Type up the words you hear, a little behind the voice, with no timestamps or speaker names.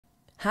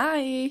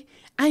Hi,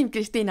 I'm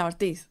Cristina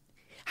Ortiz.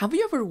 Have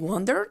you ever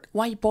wondered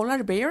why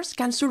polar bears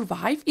can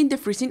survive in the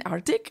freezing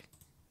Arctic?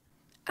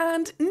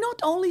 And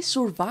not only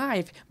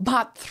survive,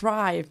 but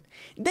thrive.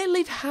 They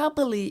live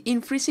happily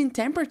in freezing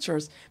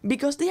temperatures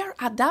because they are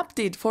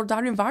adapted for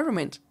that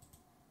environment.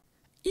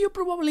 You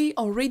probably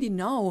already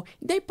know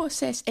they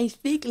possess a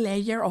thick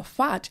layer of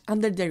fat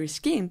under their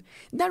skin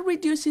that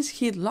reduces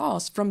heat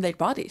loss from their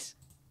bodies.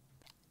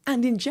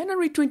 And in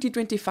January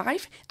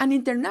 2025, an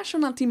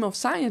international team of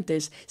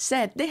scientists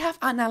said they have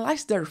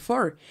analyzed their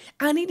fur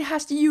and it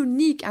has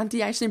unique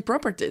anti-icing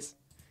properties.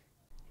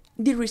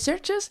 The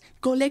researchers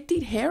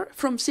collected hair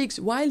from 6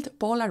 wild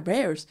polar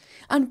bears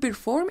and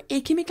performed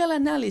a chemical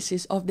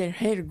analysis of their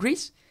hair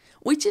grease,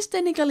 which is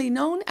technically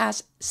known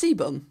as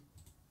sebum.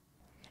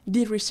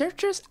 The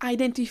researchers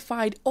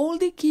identified all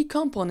the key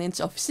components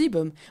of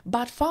sebum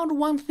but found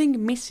one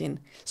thing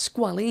missing: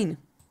 squalene.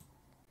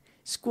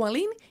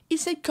 Squalene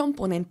is a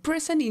component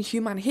present in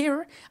human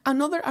hair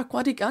and other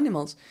aquatic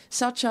animals,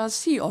 such as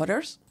sea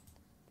otters.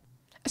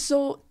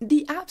 So,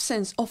 the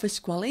absence of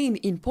squalene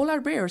in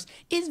polar bears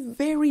is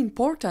very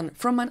important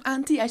from an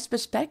anti-ice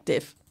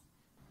perspective.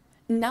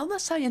 Now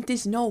that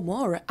scientists know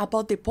more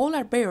about the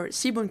polar bear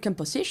sebum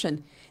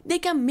composition, they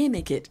can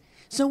mimic it,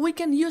 so we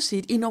can use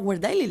it in our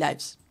daily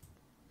lives.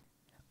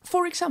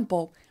 For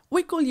example,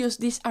 we could use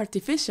this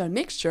artificial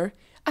mixture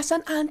as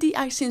an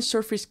anti-icing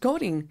surface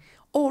coating,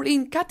 or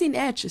in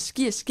cutting-edge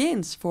ski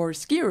skins for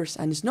skiers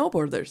and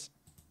snowboarders.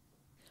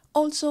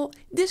 Also,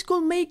 this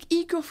could make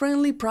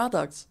eco-friendly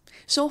products.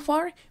 So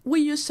far, we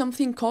use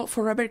something called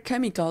forever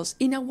chemicals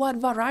in a wide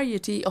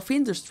variety of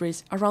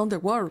industries around the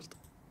world.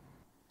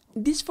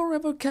 These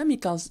forever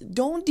chemicals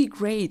don't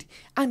degrade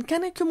and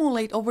can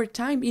accumulate over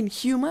time in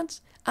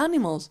humans,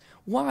 animals,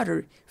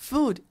 water,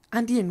 food,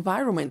 and the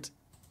environment.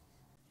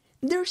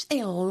 There's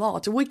a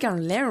lot we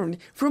can learn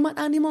from an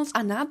animal's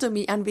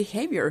anatomy and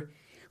behavior.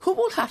 Who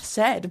would have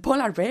said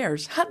polar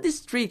bears had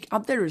this trick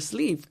up their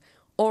sleeve,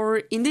 or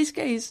in this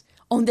case,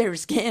 on their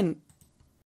skin?